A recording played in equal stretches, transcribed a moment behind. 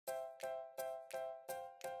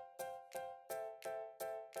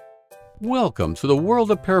Welcome to the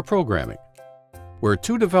world of pair programming, where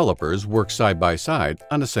two developers work side by side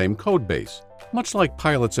on the same code base, much like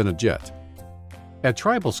pilots in a jet. At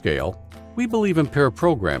TribalScale, we believe in pair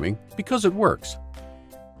programming because it works.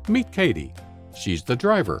 Meet Katie. She's the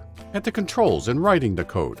driver, at the controls and writing the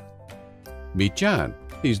code. Meet John.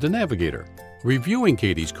 He's the navigator, reviewing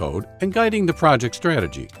Katie's code and guiding the project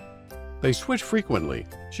strategy. They switch frequently,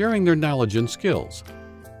 sharing their knowledge and skills.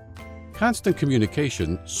 Constant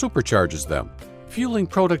communication supercharges them, fueling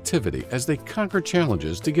productivity as they conquer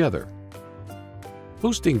challenges together,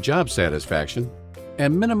 boosting job satisfaction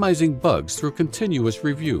and minimizing bugs through continuous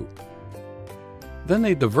review. Then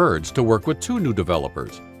they diverge to work with two new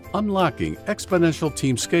developers, unlocking exponential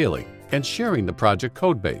team scaling and sharing the project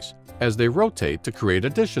codebase as they rotate to create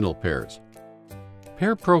additional pairs.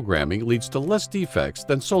 Pair programming leads to less defects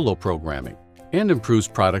than solo programming and improves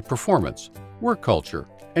product performance, work culture,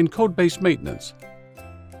 and code-based maintenance.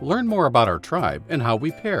 Learn more about our tribe and how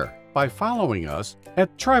we pair by following us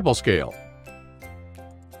at TribalScale.